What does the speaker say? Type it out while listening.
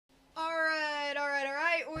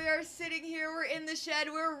we are sitting here, we're in the shed,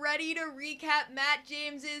 we're ready to recap Matt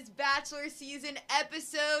James's Bachelor season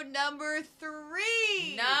episode number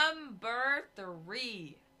 3. Number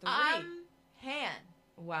 3. I'm Han.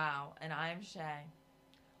 Wow, and I'm Shay.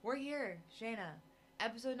 We're here, Shayna.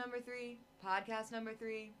 Episode number 3, podcast number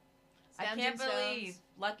 3. I can't believe,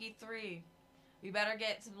 lucky 3. We better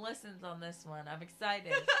get some listens on this one. I'm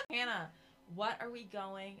excited. Hannah, what are we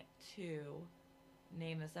going to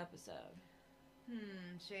name this episode?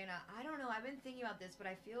 Shayna, I don't know. I've been thinking about this, but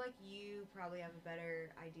I feel like you probably have a better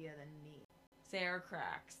idea than me. Sarah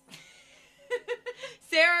Cracks.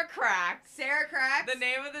 Sarah Cracks. Sarah Cracks? The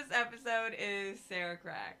name of this episode is Sarah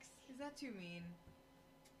Cracks. Is that too mean?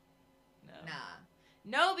 No. Nah.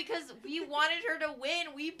 No, because we wanted her to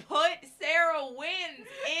win. We put Sarah wins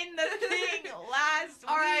in the thing last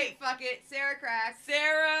week. Alright, fuck it. Sarah Cracks.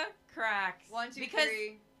 Sarah Cracks. 1, 2, because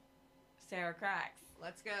 3. Sarah Cracks.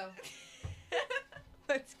 Let's go.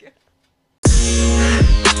 Let's go.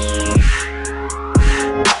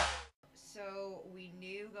 So we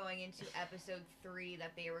knew going into episode 3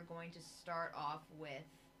 that they were going to start off with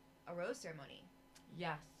a rose ceremony.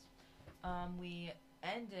 Yes. We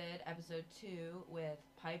ended episode 2 with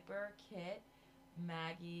Piper, Kit,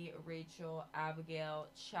 Maggie, Rachel, Abigail,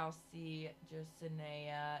 Chelsea,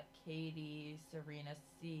 Josanea, Katie, Serena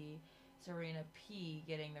C, Serena P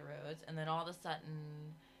getting the rose, and then all of a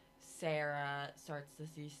sudden Sarah starts to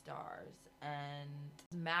see stars, and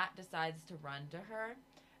Matt decides to run to her,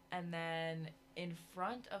 and then in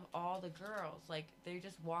front of all the girls, like, they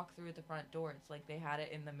just walk through the front door. It's like they had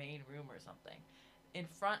it in the main room or something. In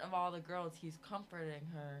front of all the girls, he's comforting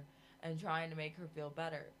her and trying to make her feel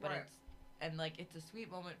better. But right. it's a sweet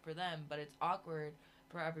moment for them, but it's awkward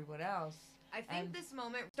for everyone else. I think this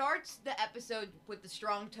moment starts the episode with the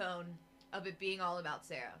strong tone of it being all about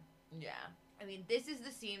Sarah. Yeah. I mean, this is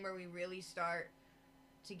the scene where we really start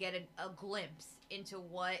to get a glimpse into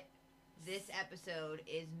what this episode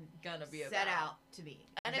is gonna be set out to be.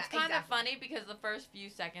 And it's kind of funny because the first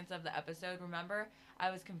few seconds of the episode, remember,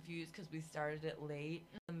 I was confused because we started it late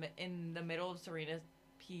in the middle of Serena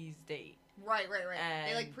P's date. Right. And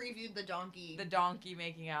they like previewed the donkey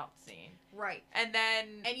making out scene. Right. And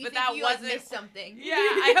then, and you but think that you wasn't like missed something. Yeah,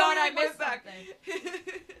 I thought I missed something.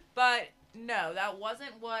 But no, that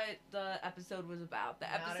wasn't what the episode was about.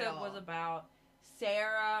 The episode was about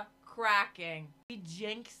Sarah cracking. We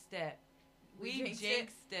jinxed it. We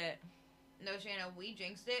jinxed it. No, Shanna, we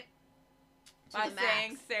jinxed it. By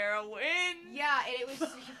saying Sarah wins. Yeah, and it was...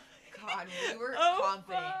 God, we were confident.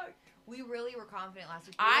 Fuck. We really were confident last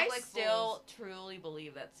week. I still truly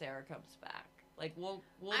believe that Sarah comes back. Like, we'll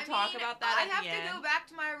talk about that at the end. I have to go back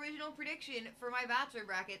to my original prediction for my Bachelor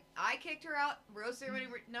bracket. I kicked her out rose ceremony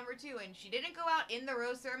number 2, and she didn't go out in the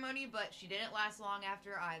rose ceremony, but she didn't last long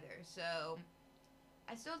after either. So,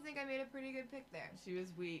 I still think I made a pretty good pick there. She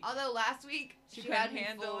was weak. Although last week, she couldn't had me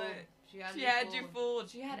handle fooled. it. She had you fooled.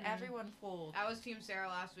 She had everyone fooled. I was Team Sarah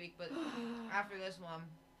last week, but after this one.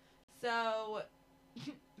 So,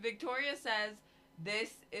 Victoria says,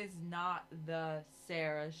 this is not the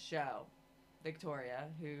Sarah show. Victoria,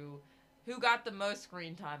 who got the most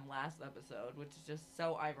screen time last episode, which is just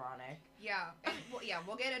so ironic. Yeah. And,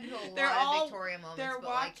 we'll get into a lot of Victoria moments. They're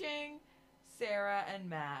watching Sarah and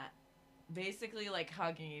Matt basically, like,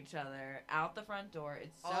 hugging each other out the front door.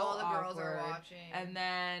 It's so all the awkward. girls are watching. And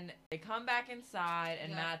then they come back inside,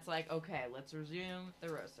 and Matt's like, okay, let's resume the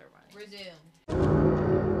rose ceremony.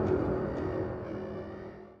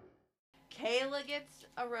 Kayla gets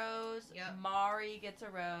a rose. Yep. Mari gets a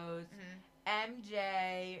rose.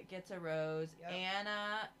 MJ gets a rose. Yep.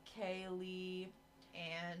 Anna, Kaylee,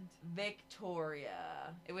 and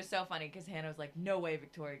Victoria. It was so funny because Hannah was like, no way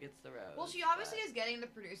Victoria gets the rose. Well, she obviously is getting the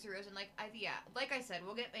producer rose, and like I said,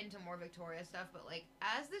 we'll get into more Victoria stuff, but like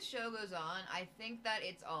as the show goes on, I think that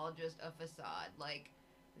it's all just a facade. Like,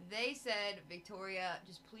 they said, Victoria,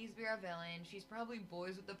 just please be our villain. She's probably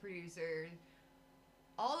boys with the producer.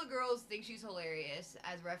 All the girls think she's hilarious,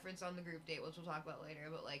 as referenced on the group date, which we'll talk about later,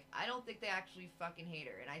 but, like, I don't think they actually fucking hate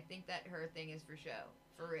her, and I think that her thing is for show.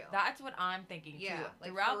 For real. That's what I'm thinking, too.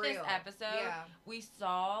 Like, throughout this episode, we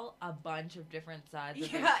saw a bunch of different sides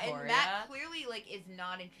of Victoria. Yeah, and Matt clearly, like, is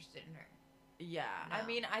not interested in her. Yeah. No. I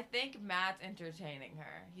mean, I think Matt's entertaining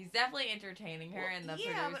her. He's definitely entertaining her, and the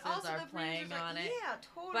producers are playing on it. Yeah,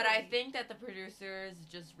 totally. But I think that the producers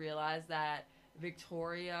just realized that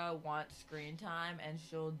Victoria wants screen time, and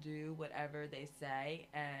she'll do whatever they say,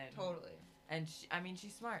 and totally. And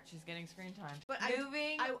she's smart. She's getting screen time. But I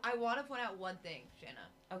want to point out one thing, Shanna.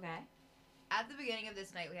 Okay. At the beginning of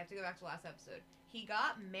this night, we have to go back to last episode. He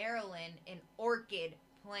got Marilyn an orchid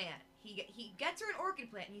plant. He gets her an orchid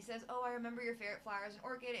plant, and he says, "Oh, I remember your favorite flower is an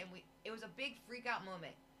orchid," and it was a big freak out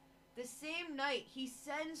moment. The same night, he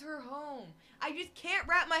sends her home. I just can't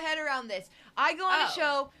wrap my head around this. I go on a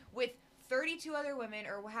show with 32 other women,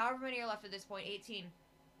 or however many are left at this point, 18.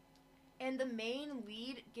 And the main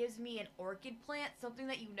lead gives me an orchid plant, something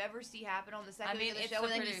that you never see happen on the second week of the show,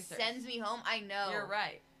 and then he sends me home. I know.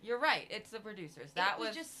 You're right. It's the producers. That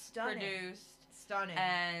was just stunning. Produced. Stunning.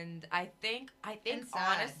 And I think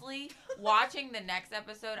honestly, watching the next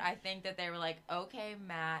episode, I think that they were like, okay,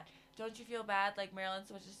 Matt, don't you feel bad? Like, Marilyn's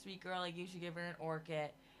such a sweet girl. Like, you should give her an orchid.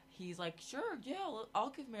 He's like, sure, yeah, I'll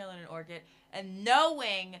give Marilyn an orchid. And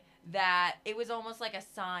knowing that it was almost like a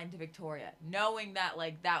sign to Victoria. Knowing that,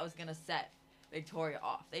 like, that was going to set Victoria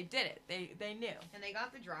off. They did it. They knew. And they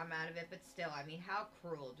got the drama out of it, but still, I mean, how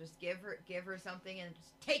cruel. Just give her something and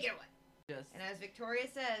just take it away. And as Victoria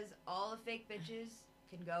says, all the fake bitches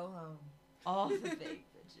can go home. All the fake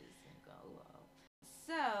bitches can go home.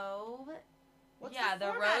 So... What's the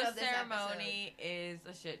rose ceremony is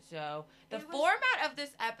a shit show. The format of this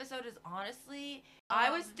episode is honestly, I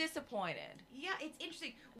was disappointed. Yeah, it's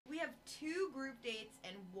interesting. We have 2 group dates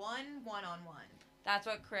and 1 one-on-one. That's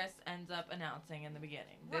what Chris ends up announcing in the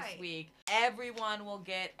beginning. Right. This week, everyone will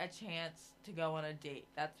get a chance to go on a date.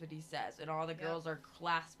 That's what he says. And all the girls are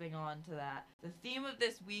clasping on to that. The theme of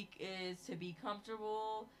this week is to be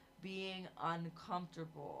comfortable being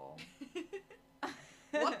uncomfortable.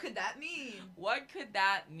 What could that mean? What could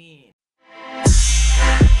that mean?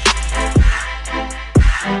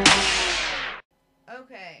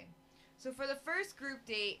 Okay. So for the first group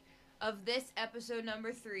date of this episode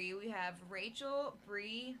number 3, we have Rachel,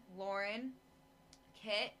 Bree, Lauren,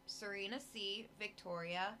 Kit, Serena C,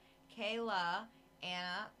 Victoria, Kayla,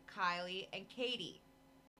 Anna, Kylie, and Katie.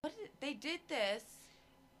 They did this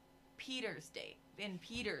Peter's date in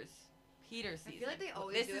Peter's season. I feel like they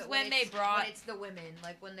always this do is it when they brought... When it's the women,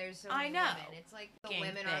 like when there's so many women. It's like the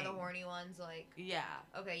women are the horny ones, like... Yeah.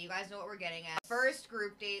 Okay, you guys know what we're getting at. First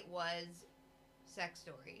group date was sex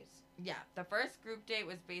stories. Yeah, the first group date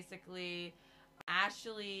was basically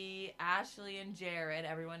Ashley and Jared.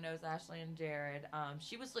 Everyone knows Ashley and Jared.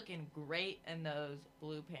 She was looking great in those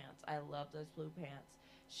blue pants. I love those blue pants.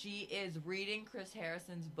 She is reading Chris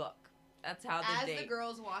Harrison's book. That's how the date... As the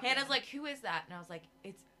girls walk Hannah's like, who is that? And I was like,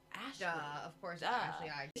 it's Ashley. Of course, Ashley.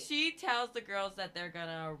 She tells the girls that they're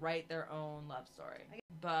gonna write their own love story,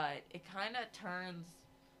 but it kind of turns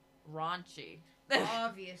raunchy.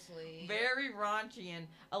 Obviously. Very raunchy, and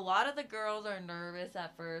a lot of the girls are nervous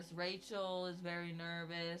at first. Rachel is very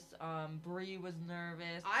nervous. Bree was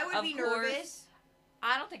nervous. I would be nervous.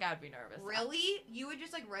 I don't think I would be nervous. Really? You would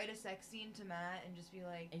just like write a sex scene to Matt and just be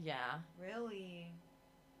like, yeah. Really?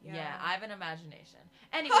 Yeah, I have an imagination.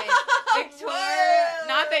 Anyways, Victoria,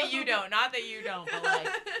 not that you don't, but like,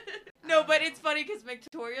 no, but it's funny because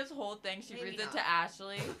Victoria's whole thing, she reads it to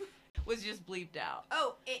Ashley, was just bleeped out.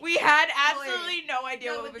 Oh, we had absolutely no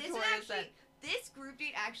idea what Victoria said. This group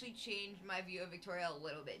date actually changed my view of Victoria a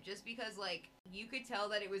little bit, just because, like, you could tell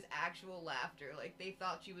that it was actual laughter. Like, they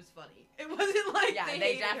thought she was funny. It wasn't like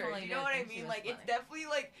they definitely her. You know what I mean? Like, it's definitely,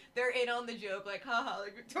 like, they're in on the joke. Like, haha,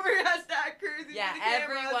 like, Victoria has to act crazy. Yeah,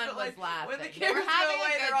 everyone was laughing. When the cameras go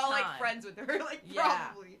away, they're all, like, friends with her. Like,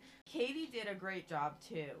 probably. Katie did a great job,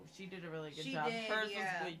 too. She did a really good job. Hers was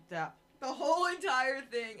bleeped out. The whole entire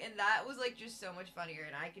thing. And that was, like, just so much funnier.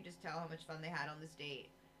 And I could just tell how much fun they had on this date.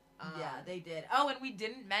 Yeah, they did. Oh, and we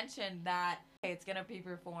didn't mention that it's going to be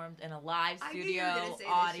performed in a live studio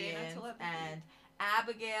audience. And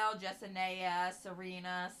Abigail, Jessanea,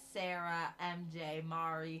 Serena, Sarah, MJ,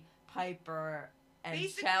 Mari, Piper, and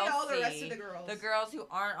basically Chelsea. All the rest of the girls. The girls who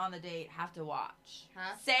aren't on the date have to watch.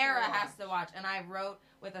 Sarah has to watch. And I wrote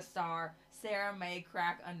with a star, Sarah may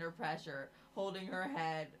crack under pressure, holding her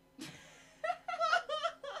head.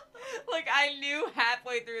 Like, I knew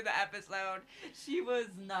halfway through the episode she was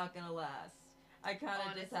not gonna last. I kind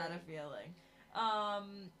of just had a feeling.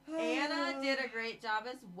 Anna did a great job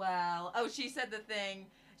as well. Oh, she said the thing.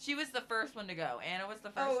 She was the first one to go. Anna was the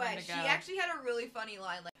first one to go. She actually had a really funny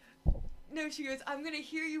line. Like, no, she goes, I'm gonna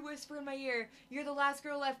hear you whisper in my ear, you're the last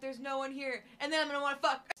girl left, there's no one here, and then I'm gonna want to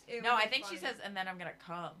fuck. No, I think she says, and then I'm gonna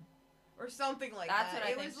come. Or something like that. That's what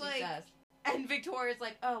I think she says. And Victoria's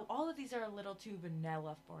like, oh, all of these are a little too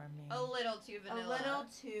vanilla for me. A little too vanilla. A little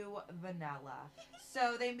too vanilla.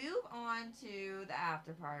 So they move on to the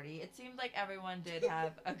after party. It seemed like everyone did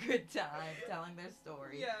have a good time telling their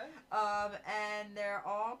story. Yeah. And they're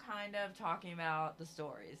all kind of talking about the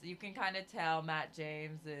stories. You can kind of tell Matt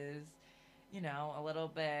James is, you know, a little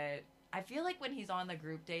bit... I feel like when he's on the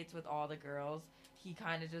group dates with all the girls, he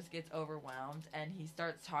kind of just gets overwhelmed and he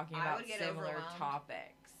starts talking about similar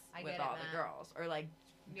topics. I with get it, all the Matt. girls, or like,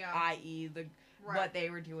 Yeah. i.e. the Right. what they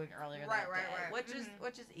were doing earlier Right, that right, day, right.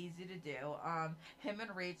 which is easy to do. Him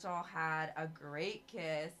and Rachel had a great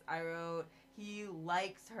kiss. I wrote he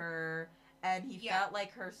likes her, and he Yeah. felt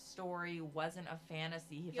like her story wasn't a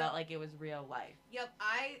fantasy. He Yep. felt like it was real life. Yep,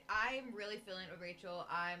 I'm really feeling it with Rachel.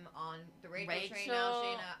 I'm on the Rachel train now,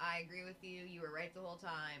 Shayna. I agree with you. You were right the whole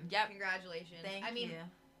time. Yep. Congratulations. Thank I mean, you.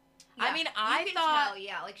 yeah, I mean, you I can thought tell,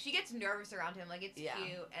 yeah, like she gets nervous around him, like it's Yeah.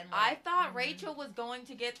 cute, and I like thought Rachel was going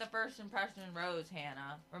to get the first impression rose,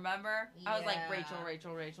 Hannah. Remember? I was like, Yeah.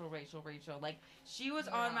 Rachel. Like, she was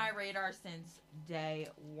Yeah. on my radar since day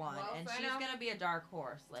one. Well, and I she's know. going to be a dark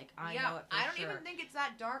horse. Like, I yeah, know it for I don't sure. even think it's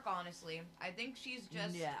that dark, honestly. I think she's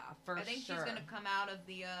just. Yeah, for I think sure. she's gonna come out of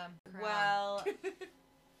the. Crown. Well,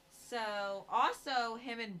 so, also,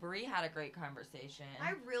 him and Brie had a great conversation.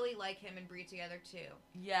 I really like him and Brie together too.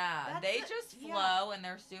 Yeah, That's they the- just yeah. flow, and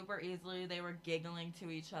they're super easily. They were giggling to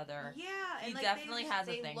each other. Yeah, He and like definitely they has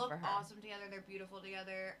a they thing look for her. awesome together. They're beautiful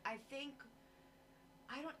together. I think.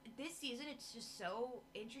 I don't. This season, it's just so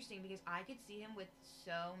interesting because I could see him with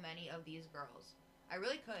so many of these girls. I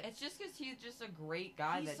really could. It's just because he's just a great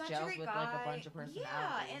guy He's that such a gels great with guy. like a bunch of personalities.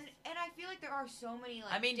 Yeah, and I feel like there are so many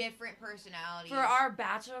like I mean, different personalities. For our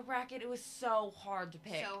bachelor bracket, it was so hard to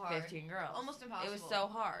pick So hard. 15 girls. Almost impossible. It was so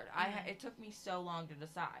hard. Mhm. It took me so long to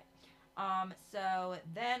decide. So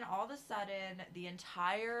then all of a sudden, the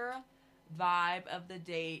entire vibe of the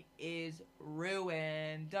date is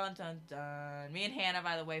ruined. Dun dun dun. Me and Hannah,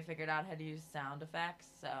 by the way, figured out how to use sound effects.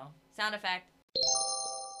 So, sound effect.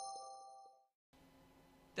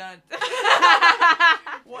 Dun.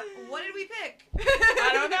 What did we pick?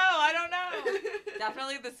 I don't know.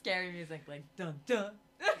 Definitely the scary music, like dun dun.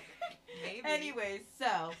 Maybe. Anyways,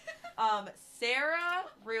 so Sarah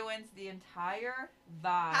ruins the entire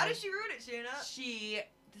vibe. How did she ruin it, Shayna? She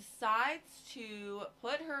decides to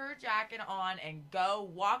put her jacket on and go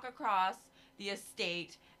walk across the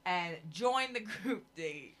estate and join the group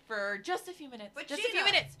date for just a few minutes. But just Shayna, a few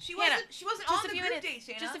minutes. She Hannah, wasn't just on a the few group minutes.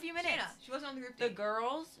 date, Shayna. Just a few minutes. Shayna, she wasn't on the group the date.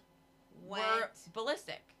 girls Went. were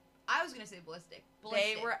ballistic. I was gonna say ballistic.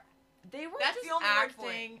 They were That's just the only word for it.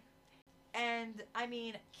 acting, and I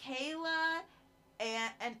mean Kayla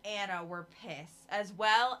and Anna were pissed, as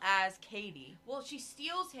well as Katie. Well, she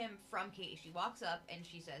steals him from Katie. She walks up and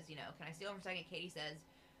she says, "Can I steal him for a second?" Katie says,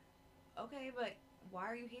 "Okay, but why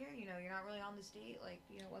are you here? You're not really on this date. Like,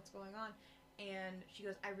 what's going on?" And she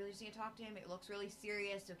goes, "I really just need to talk to him. It looks really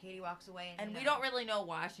serious." So Katie walks away, And we don't really know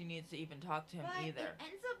why she needs to even talk to him But either. it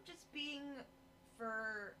ends up just being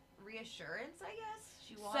for reassurance, I guess.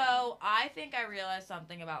 She wants. So I think I realized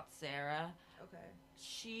something about Sarah. Okay.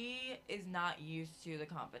 She is not used to the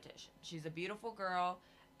competition. She's a beautiful girl,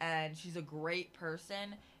 and she's a great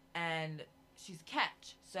person, and she's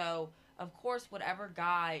catch. So of course, whatever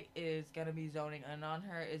guy is gonna be zoning in on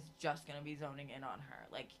her is just gonna be zoning in on her.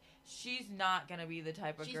 Like, she's not gonna be the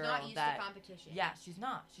type of She's girl not used that. to competition. Yeah, she's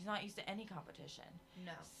not. She's not used to any competition.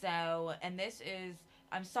 No. So, and this is,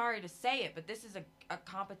 I'm sorry to say it, but this is a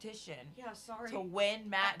competition Yeah, sorry. to win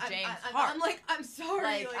Matt James' I'm heart. like, I'm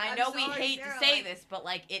sorry. Like, I I'm know we sorry, hate Sarah, to say like- this, but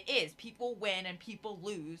like it is. People win and people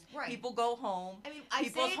lose. Right. People go home. I mean, I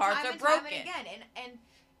People's say it hearts time are and time broken. and again,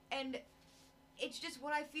 and it's just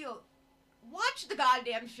what I feel. Watch the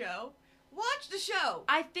goddamn show. Watch the show.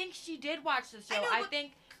 I think she did watch the show. I know, I but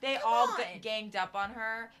think they come all on. ganged up on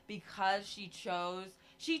her because she chose.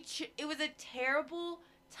 It was a terrible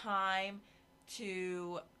time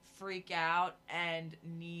to freak out and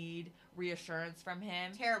need reassurance from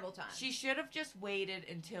him. Terrible time. She should have just waited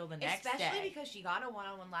until the next Especially day. because she got a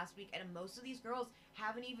one-on-one last week, and most of these girls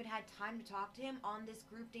haven't even had time to talk to him on this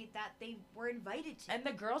group date that they were invited to. And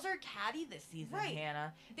the girls are catty this season, Right.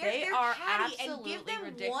 Hannah. They're are catty, absolutely and give them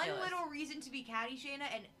ridiculous. one little reason to be catty, Shayna.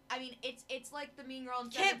 And I mean, it's like the Mean Girl in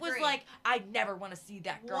Kit seventh was grade. like, I never want to see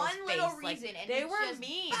that girl's One face. little Like, reason, and they it's were just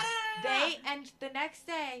mean. ba-da-da-da-da. And the next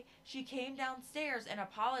day, she came downstairs and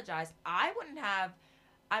apologized. I wouldn't have.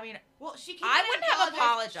 I mean, Well, she came I down wouldn't and have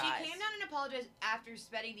apologized. apologized. She came down and apologized after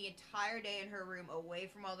spending the entire day in her room away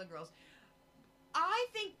from all the girls. I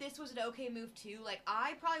think this was an okay move too. Like,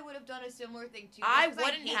 I probably would have done a similar thing too. I just 'cause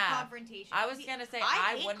wouldn't hate have. confrontation. I was See, gonna say I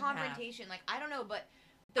I hate wouldn't confrontation. Like, I don't know, but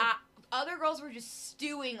the I- other girls were just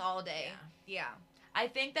stewing all day. Yeah. I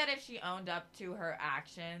think that if she owned up to her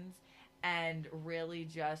actions and really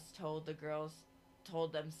just told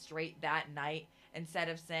them straight that night, instead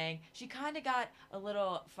of saying, she kind of got a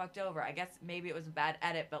little fucked over. I guess maybe it was a bad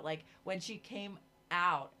edit, but like when she came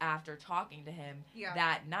out after talking to him Yeah.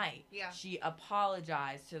 that night. Yeah. She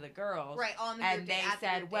apologized to the girls. Right, on the and group date, they at the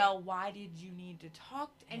said, group well, date. why did you need to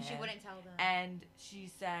talk to him? And she wouldn't tell them. And she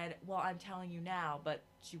said, well, I'm telling you now, but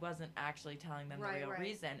she wasn't actually telling them the real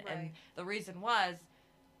reason. Right. And the reason was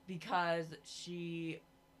because she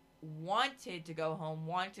wanted to go home,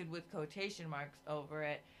 wanted with quotation marks over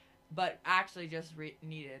it, but actually just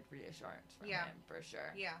needed reassurance from him, for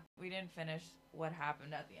sure. Yeah. We didn't finish what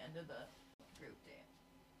happened at the end of the group date.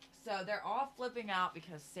 So they're all flipping out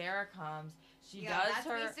because Sarah comes. She that's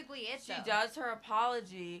basically it, She though. does her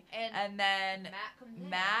apology, and then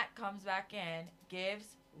Matt comes back in,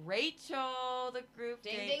 gives Rachel the group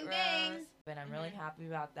Ding, date ding, rose. ding. And I'm really happy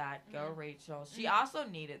about that. Go Rachel. She Mhm. also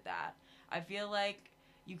needed that. I feel like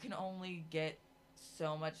you can only get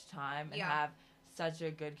so much time and have such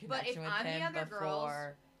a good connection with him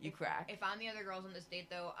before you crack. If I'm the other girls on this date,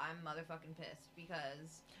 though, I'm motherfucking pissed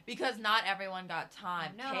because not everyone got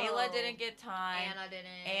time. No. Kayla didn't get time.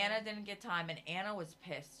 Anna didn't get time, and Anna was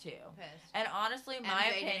pissed too. Pissed. And honestly,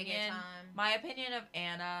 MJ didn't get time. my opinion of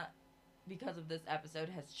Anna, because of this episode,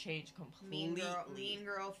 has changed completely. Mean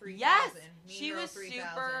Girl 3000. Yes, Mean she Girl was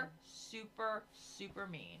 3000. super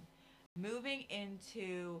mean. Moving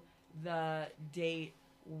into the date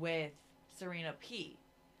with Serena P.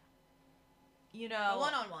 You know, The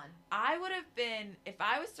one-on-one. I would have been, if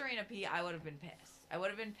I was Serena P, I would have been pissed. I would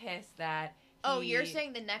have been pissed that you're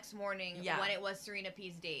saying the next morning when it was Serena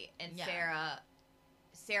P's date and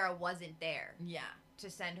Sarah wasn't there. Yeah. To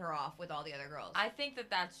send her off with all the other girls. I think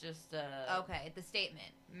that's just okay, the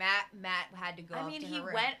statement. Matt had to go up to her he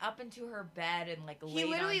room. went up into her bed and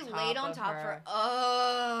laid on top of her.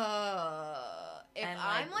 If and,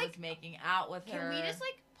 I'm was making out with her. Can we just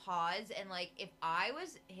pause and if I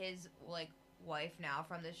was his wife now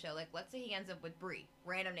from the show, let's say he ends up with Brie.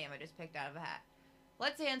 Random name I just picked out of a hat.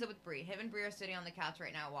 Let's say he ends up with Brie. Him and Brie are sitting on the couch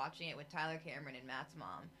right now watching it with Tyler Cameron and Matt's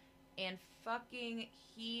mom. And fucking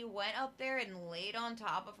he went up there and laid on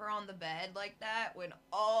top of her on the bed like that when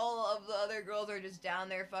all of the other girls are just down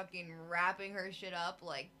there fucking wrapping her shit up.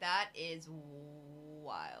 That is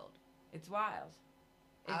wild. It's wild.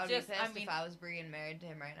 It's I would be pissed if I was Brie and married to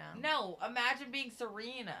him right now. No, imagine being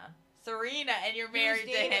Serena and you're married to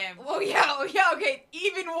him. Well, yeah, okay,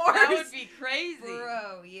 even worse. That would be crazy.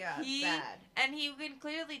 Bro, yeah, bad. And he can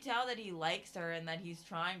clearly tell that he likes her and that he's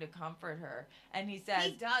trying to comfort her. And he says,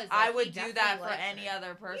 he does. I would do that for any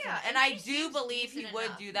other person. Yeah, and I do believe he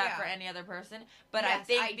would do that for any other person. But I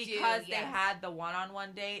think because they had the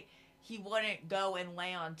one-on-one date, he wouldn't go and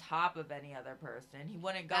lay on top of any other person. He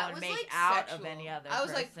wouldn't go and make out of any other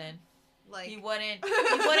person. He wouldn't.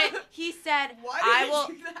 He said, Why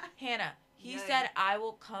did you do that? Hannah, he said, I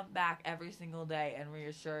will come back every single day and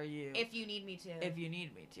reassure you. If you need me to.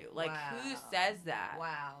 Who says that?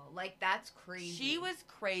 Wow. That's crazy. She was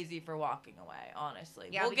crazy for walking away, honestly.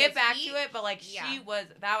 Yeah, we'll get back to it, but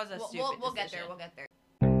that was a stupid we'll get decision. there. We'll get there.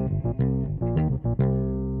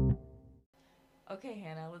 Okay,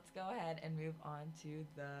 Hannah, let's go ahead and move on to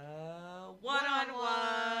the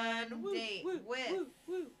one-on-one date with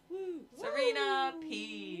Serena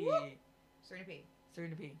P. Serena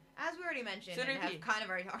P. As we already mentioned, and have kind of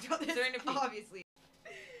already talked about this, Serena P. obviously.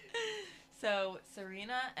 So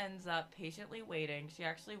Serena ends up patiently waiting. She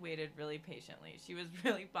actually waited really patiently. She was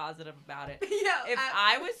really positive about it. Yeah. If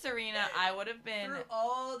I was Serena, I would have been through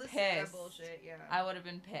all the Sarah bullshit. Yeah. I would have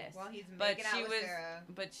been pissed. While he's making out with Sarah.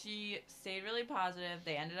 But she stayed really positive.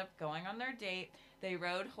 They ended up going on their date. They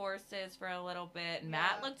rode horses for a little bit.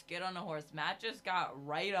 Matt looked good on a horse. Matt just got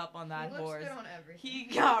right up on that horse. He looks good on everything. He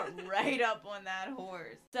got right up on that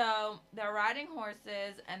horse. So they're riding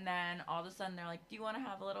horses, and then all of a sudden they're like, do you want to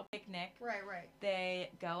have a little picnic? Right.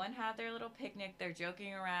 They go and have their little picnic. They're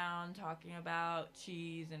joking around, talking about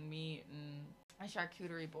cheese and meat and a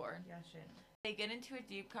charcuterie board. Yeah, shit. They get into a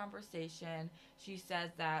deep conversation. She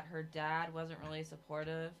says that her dad wasn't really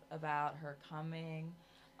supportive about her coming.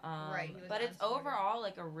 But it's overall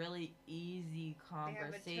a really easy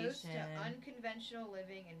conversation. They have a toast to unconventional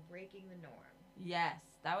living and breaking the norm. Yes,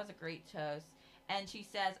 that was a great toast. And she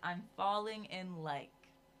says, I'm falling in like.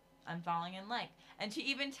 And she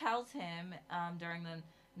even tells him during the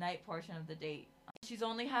night portion of the date. She's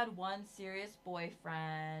only had one serious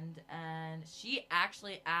boyfriend, and she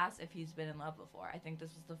actually asked if he's been in love before. I think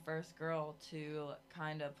this was the first girl to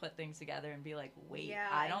kind of put things together and be like, wait,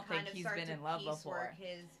 I don't think he's been in love before.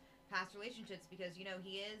 His past relationships, because he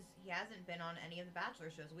hasn't been on any of the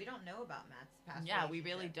Bachelor shows. We don't know about Matt's past relationships. Yeah, we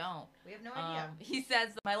really don't. We have no idea. He says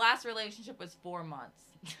my last relationship was 4 months.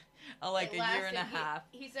 A year and a half.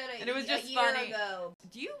 He said and it was just year funny. ago.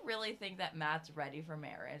 Do you really think that Matt's ready for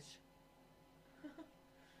marriage?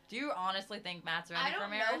 Do you honestly think Matt's ready I for don't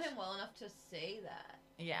marriage? know him well enough to say that.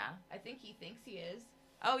 Yeah. I think he thinks he is.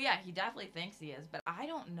 Oh, yeah, he definitely thinks he is, but I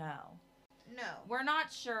don't know. No. We're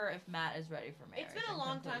not sure if Matt is ready for marriage. It's been a in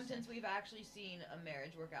long time conclusion. since we've actually seen a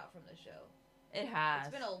marriage work out from the show. It has.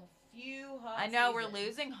 It's been a few hot I know, seasons. we're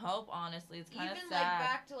losing hope, honestly. It's kind of Even sad.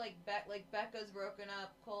 back to Becca's broken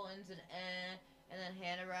up, Colin's and then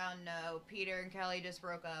Hannah Brown, no. Peter and Kelly just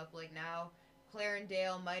broke up. Like, now Claire and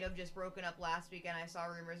Dale might have just broken up last weekend. I saw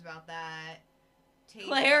rumors about that.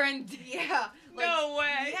 Claire and Dale. Yeah. Like, no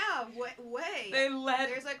way. Yeah, way.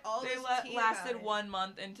 There's like all this tea lasted about it. 1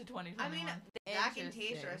 month into 2021. I mean, Zach and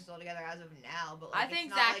Tasha are still together as of now, but I like, think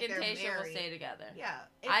it's not Zach like and they're Tasha will married. stay together. Yeah.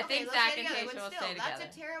 I think let's Zach stay and together, Tasha but will still, stay together.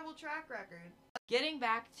 That's a terrible track record. Getting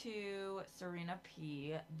back to Serena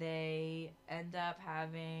P, they end up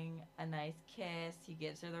having a nice kiss. He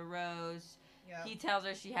gives her the rose. Yep. He tells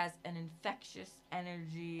her she has an infectious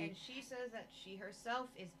energy. And she says that she herself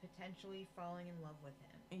is potentially falling in love with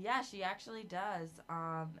him. Yeah, she actually does.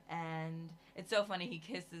 And it's so funny. He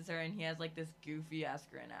kisses her, and he has like this goofy ass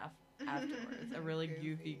grin afterwards. A really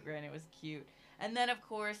goofy grin. It was cute. And then, of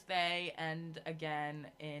course, they end again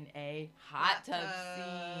in a hot tub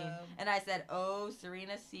scene. And I said, oh,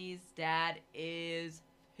 Serena C's dad is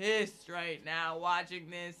pissed right now watching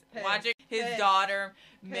this. Watching his daughter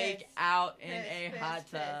make out in a hot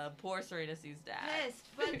tub. Poor Serena C's dad. Pissed.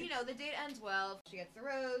 But, you know, the date ends well. She gets the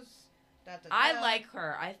rose. I like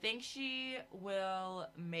her. I think she will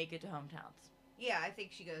make it to hometowns. Yeah, I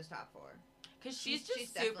think she goes top 4. Because she's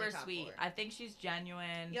just super sweet. 4. I think she's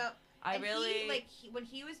genuine. Yep. When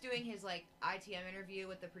he was doing his, like, ITM interview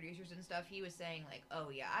with the producers and stuff, he was saying, like, oh,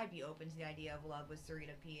 yeah, I'd be open to the idea of love with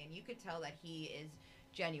Serena P. And you could tell that he is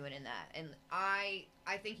genuine in that. And I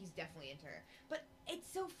think he's definitely into her. But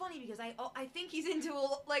it's so funny because I think he's into, a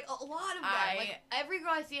lot of them. Like, every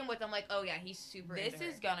girl I see him with, I'm like, oh, yeah, he's super into her.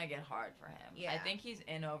 This is gonna get hard for him. Yeah. I think he's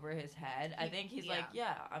in over his head. I think he's like,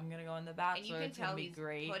 yeah, I'm gonna go in The Bachelor. And you can it's tell gonna be he's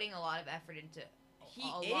great. Putting a lot of effort into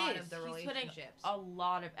He's lot of the relationships. Putting a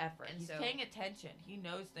lot of effort. And he's so, paying attention. He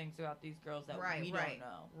knows things about these girls that we don't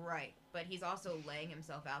know. Right. But he's also laying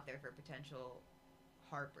himself out there for potential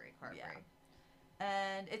heartbreak. Yeah.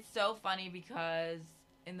 And it's so funny because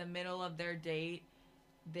in the middle of their date,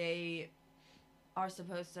 they are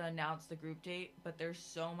supposed to announce the group date, but there's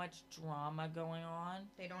so much drama going on.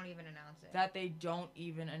 They don't even announce it. That they don't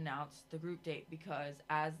even announce the group date because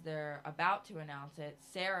as they're about to announce it,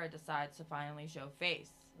 Sarah decides to finally show face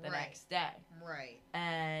the next day. Right.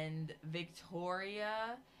 And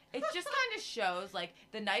Victoria, it just kind of shows, like,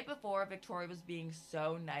 the night before, Victoria was being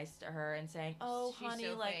so nice to her and saying, oh, she's honey,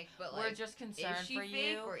 so like, fake, but, we're just concerned is she for fake,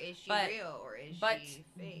 you. Or is she real? Or is she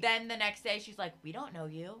fake? Then the next day, she's like, we don't know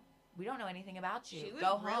you. We don't know anything about you. She was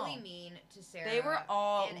Go home. really mean to Sarah. They were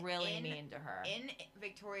all really mean to her. In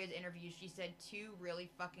Victoria's interview, she said 2 really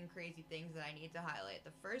fucking crazy things that I need to highlight.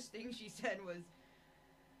 The first thing she said was,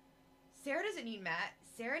 Sarah doesn't need Matt.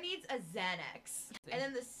 Sarah needs a Xanax. And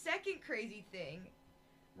then the second crazy thing,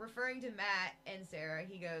 referring to Matt and Sarah,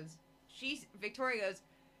 Victoria goes,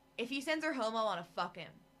 if he sends her home, I want to fuck him.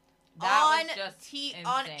 That was just insane.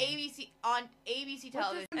 on ABC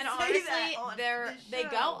television. And honestly, they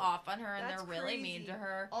go off on her and they're really mean to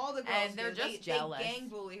her. All the girls and they're just jealous. They gang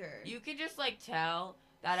bully her. You can just like tell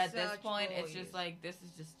that at this point bullies. it's just like this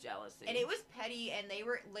is just jealousy. And it was petty, and they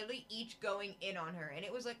were literally each going in on her, and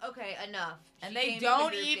it was like, okay, enough. And they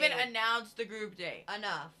don't even announce the group date.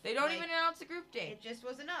 Enough. They don't even announce the group date. It just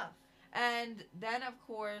was enough. And then, of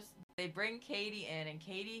course, they bring Katie in, and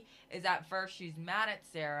Katie is at first, she's mad at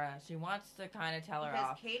Sarah. She wants to kind of tell her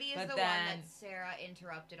off. Because Katie is the one that Sarah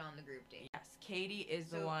interrupted on the group date. Yes, Katie is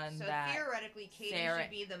the one that... So theoretically, Katie should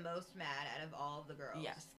be the most mad out of all of the girls.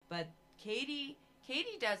 Yes, but Katie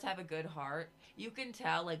does have a good heart. You can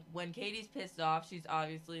tell, like, when Katie's pissed off, she's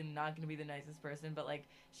obviously not going to be the nicest person, but, like,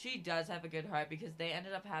 she does have a good heart because they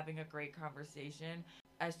ended up having a great conversation.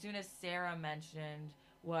 As soon as Sarah mentioned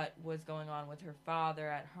what was going on with her father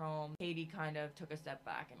at home, Katie kind of took a step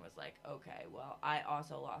back and was like, okay, well, I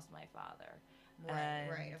also lost my father.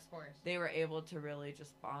 Right, of course. They were able to really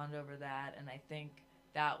just bond over that, and I think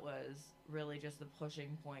that was really just the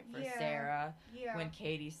pushing point for Sarah when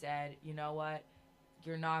Katie said, you know what,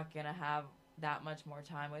 you're not going to have that much more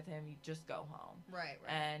time with him, you just go home. Right.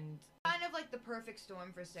 And kind of like the perfect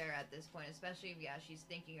storm for Sarah at this point, especially if, she's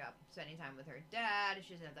thinking about spending time with her dad,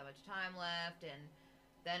 she doesn't have that much time left, and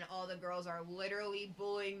then all the girls are literally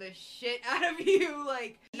bullying the shit out of you.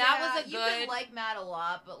 Like, that was a good... You can like Matt a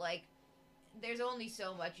lot, but, like, there's only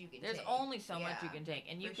so much you can There's take. only so much Yeah, you can take.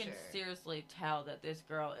 And you for can sure. seriously tell that this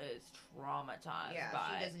girl is traumatized Yeah,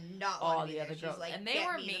 by she does not all want to be the there. other She's girls. like, And they "Get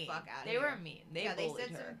were me mean. the fuck out of They here." were mean. They yeah, they bullied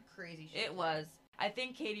said her. some crazy shit. It was. I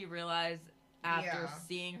think Katie realized after Yeah.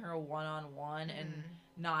 seeing her one-on-one and Mhm.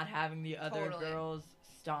 not having the other Totally. girls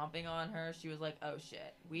stomping on her, she was like, oh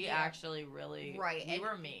shit, we Yeah. actually really, Right, we and-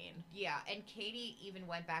 were mean. Yeah, and Katie even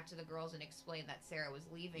went back to the girls and explained that Sarah was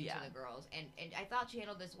leaving Yeah. to the girls, and I thought she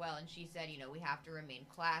handled this well. And she said, we have to remain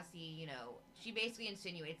classy. She basically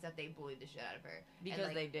insinuates that they bullied the shit out of her Because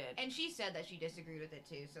and, they did. And she said that she disagreed with it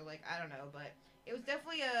too. So I don't know, but it was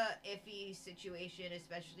definitely a iffy situation,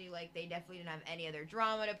 especially they definitely didn't have any other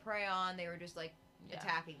drama to prey on. They were just Yeah.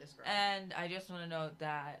 attacking this girl. And I just want to note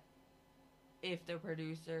that if the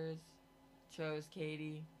producers chose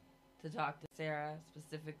Katie to talk to Sarah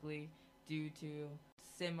specifically due to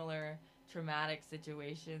similar traumatic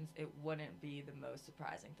situations, it wouldn't be the most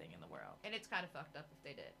surprising thing in the world. And it's kind of fucked up if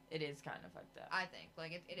they did. It is kind of fucked up. I think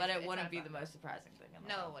it But is, it it's wouldn't kinda be the fucked up. most surprising thing in the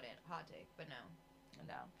No, world. it wouldn't. Hot take, but no.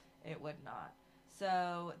 No, it would not.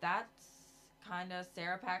 So that's kind of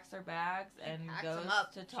Sarah packs her bags and Packs goes 'em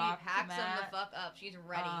up. to talk She packs to them Matt. the fuck up. She's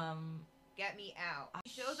ready. Get me out.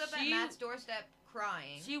 She shows up at she- Matt's doorstep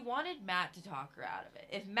crying. She wanted Matt to talk her out of it.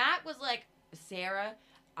 If Matt was like, Sarah,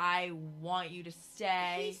 I want you to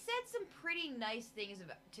stay. He said some pretty nice things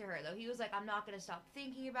to her, though. He was like, I'm not going to stop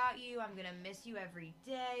thinking about you. I'm going to miss you every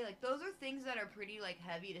day. Those are things that are pretty,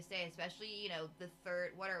 heavy to say, especially, the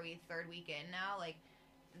third weekend now?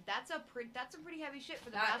 That's some pretty heavy shit for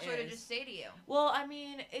the That Bachelor to is. just say to you. Well, I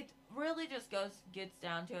mean, it really just gets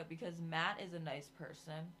down to it because Matt is a nice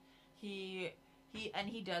person. He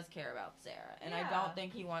does care about Sarah. And I Yeah. don't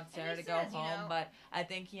think he wants And Sarah he to go says, home, but I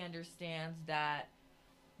think he understands that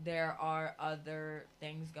there are other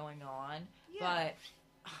things going on. Yeah. But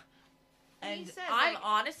And he and says, I'm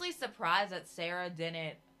honestly surprised that Sarah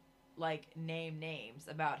didn't name names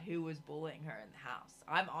about who was bullying her in the house.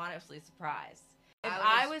 I'm honestly surprised. If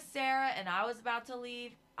I was Sarah and I was about to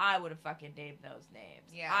leave, I would have fucking named those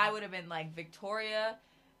names. Yeah. I would have been like, Victoria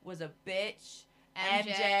was a bitch.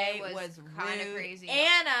 MJ was kind of rude. crazy.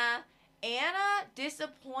 Anna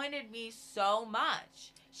disappointed me so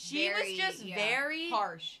much. She was just very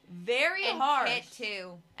harsh. very And harsh. Kit,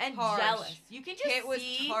 too. And harsh. jealous. You can just Kit was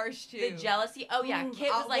see harsh, too. the jealousy. Oh yeah, Ooh,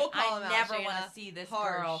 Kit was like, we'll call him I out, never Shayna. want to see this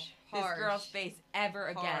Harsh. girl's face ever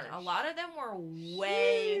again. Harsh. A lot of them were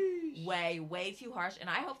way too harsh, and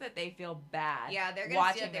I hope that they feel bad. Yeah, they're gonna see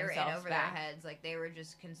watching that they were in themselves over back. their heads, they were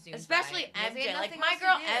just consumed. Especially by it. 'Cause they had MJ. Like nothing my else to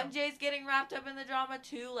girl do. MJ's getting wrapped up in the drama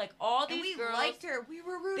too. Like all these And we girls liked her. We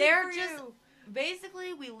were rooting they're for just- you.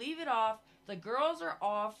 basically we leave it off. The girls are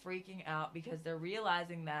all freaking out because they're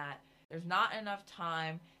realizing that there's not enough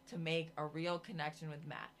time to make a real connection with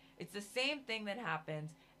Matt. It's the same thing that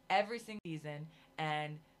happens every single season,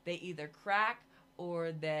 and they either crack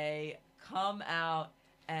or they come out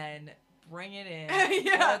and bring it in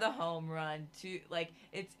Yeah. for the home run.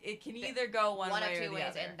 It can either go one way of or two the ways,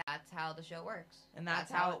 other. and that's how the show works. And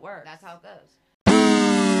that's how it works. That's how it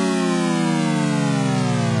goes.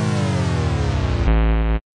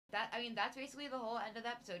 That's basically the whole end of the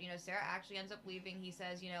episode. Sarah actually ends up leaving. He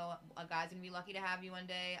says, a guy's gonna be lucky to have you one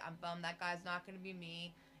day. I'm bummed that guy's not gonna be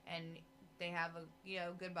me. And they have a,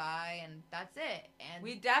 goodbye, and that's it. And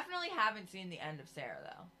We definitely haven't seen the end of Sarah,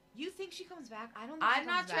 though. you think she comes back? I don't think I'm she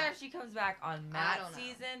not comes sure back. if she comes back on I Matt's don't know.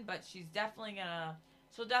 season, but she'll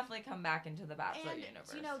definitely come back into the Bachelor And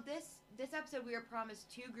universe. this episode we were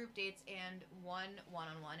promised 2 group dates and 1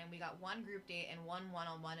 one-on-one, and we got 1 group date and 1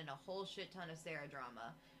 one-on-one and a whole shit ton of Sarah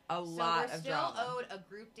drama. a lot so we're of still drama. owed a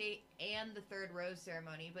group date and the 3rd rose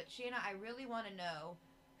ceremony. But Shayna, I really want to know,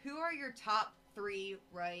 who are your top 3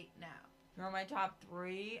 right now? Who are my top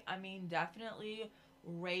 3? I mean, definitely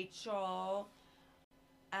Rachel,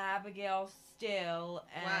 Abigail still,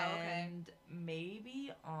 and Wow, okay.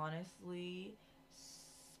 maybe, honestly,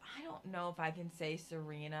 I don't know if I can say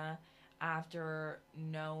Serena after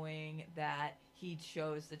knowing that he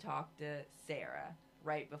chose to talk to Sarah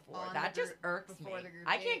right before. On That the just group- irks me. before the group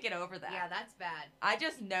I date? can't get over that. Yeah, that's bad. I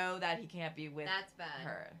just know that he can't be with That's bad.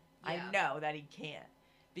 her. Yeah. I know that he can't.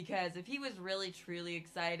 Because if he was really, truly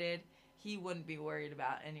excited, he wouldn't be worried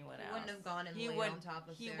about anyone else. He wouldn't have gone and He laid wouldn't- on top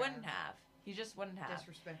of He Sarah. wouldn't have. He just wouldn't have.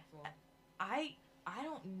 Disrespectful. I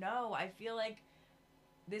don't know. I feel like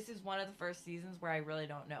this is one of the first seasons where I really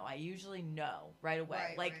don't know. I usually know right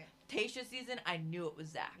away. Right, right. Tasha's season, I knew it was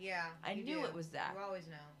Zach. Yeah, I you knew do. it was Zach. You always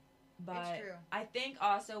know. But It's true. I think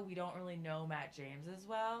also we don't really know Matt James as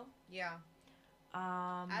well. Yeah.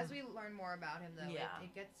 As we learn more about him, though, Yeah.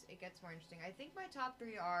 it gets more interesting. I think my top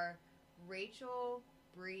 3 are Rachel,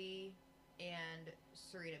 Bree, and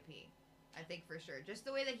Serena P. I think for sure. Just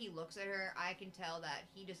the way that he looks at her, I can tell that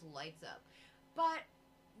he just lights up. But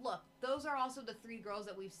look, those are also the 3 girls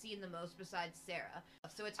that we've seen the most besides Sarah.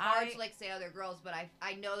 So it's hard to like say other girls, but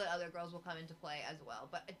I know that other girls will come into play as well.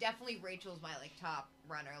 But definitely Rachel's my like top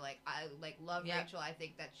runner. Like I like love Rachel. I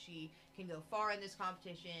think that she can go far in this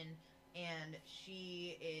competition, and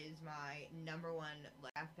she is my number 1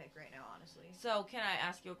 like draft pick right now, honestly. So can I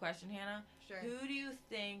ask you a question, Hannah? Sure. Who do you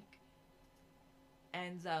think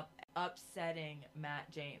ends up upsetting Matt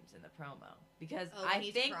James in the promo? Because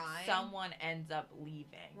I think someone ends up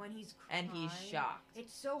leaving when he's crying, and he's shocked.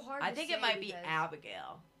 It's so hard. I think it might be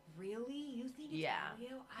Abigail. Really? You think it's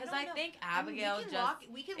Abigail? Because I think Abigail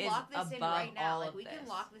we can lock this in right now. Like we can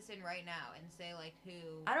lock this in right now and say like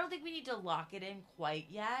who. I don't think we need to lock it in quite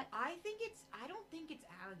yet. I don't think it's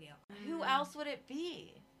Abigail. Who else would it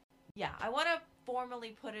be? Yeah, I want to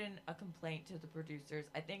formally put in a complaint to the producers.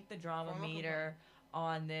 I think the drama meter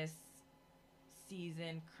on this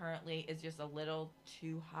season currently is just a little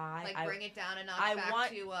too high. Like bring it down a notch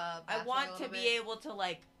I want to be able to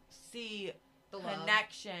like see the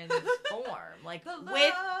connections form. Like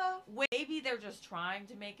with maybe they're just trying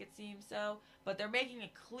to make it seem so, but they're making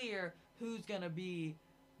it clear who's gonna be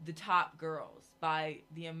the top girls by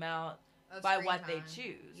the amount by what they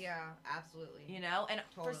choose. Yeah, absolutely. You know, and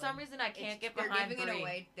for some reason I can't get behind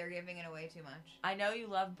Brie. They're giving it away too much. I know you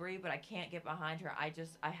love Brie, but I can't get behind her. I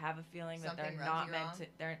have a feeling that they're not meant to.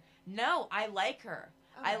 No, I like her.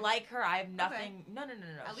 Okay. I like her. I have nothing. Okay. No.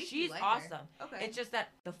 At least she's like awesome. Her. Okay. It's just that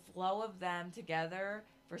the flow of them together,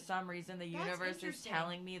 for some reason, the universe is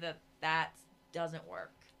telling me that doesn't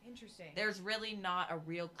work. Interesting. There's really not a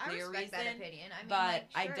real clear reason. That opinion. I mean, but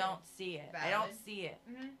like, sure, I don't see it. valid. I don't see it.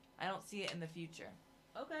 Mm-hmm. I don't see it in the future.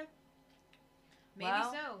 Okay. Maybe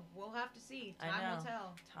so. We'll have to see. Time will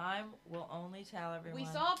tell. Time will only tell, everyone. We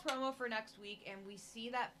saw a promo for next week, and we see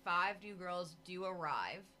that 5 new girls do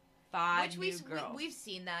arrive. 5 new girls. We've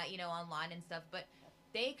seen that, online and stuff, but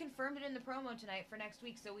they confirmed it in the promo tonight for next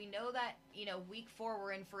week, so we know that, week 4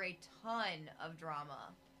 we're in for a ton of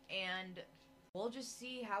drama. And we'll just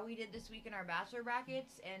see how we did this week in our Bachelor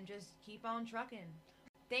brackets and just keep on trucking.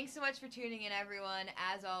 Thanks so much for tuning in, everyone.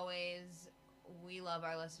 As always, we love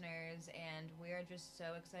our listeners, and we are just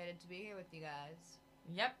so excited to be here with you guys.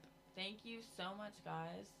 Yep. Thank you so much,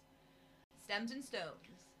 guys. Stems and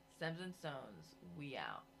Stones. Stems and Stones. We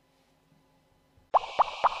out.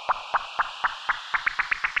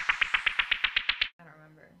 I don't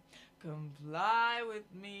remember. Come fly with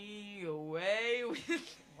me, away with me.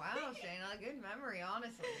 Wow, Shayna, good memory,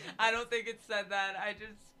 honestly. I don't think it said that. I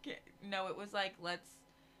just can't. No, it was like, let's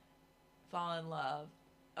fall in love.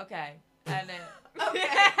 Okay. And then. Okay.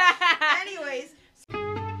 Anyways,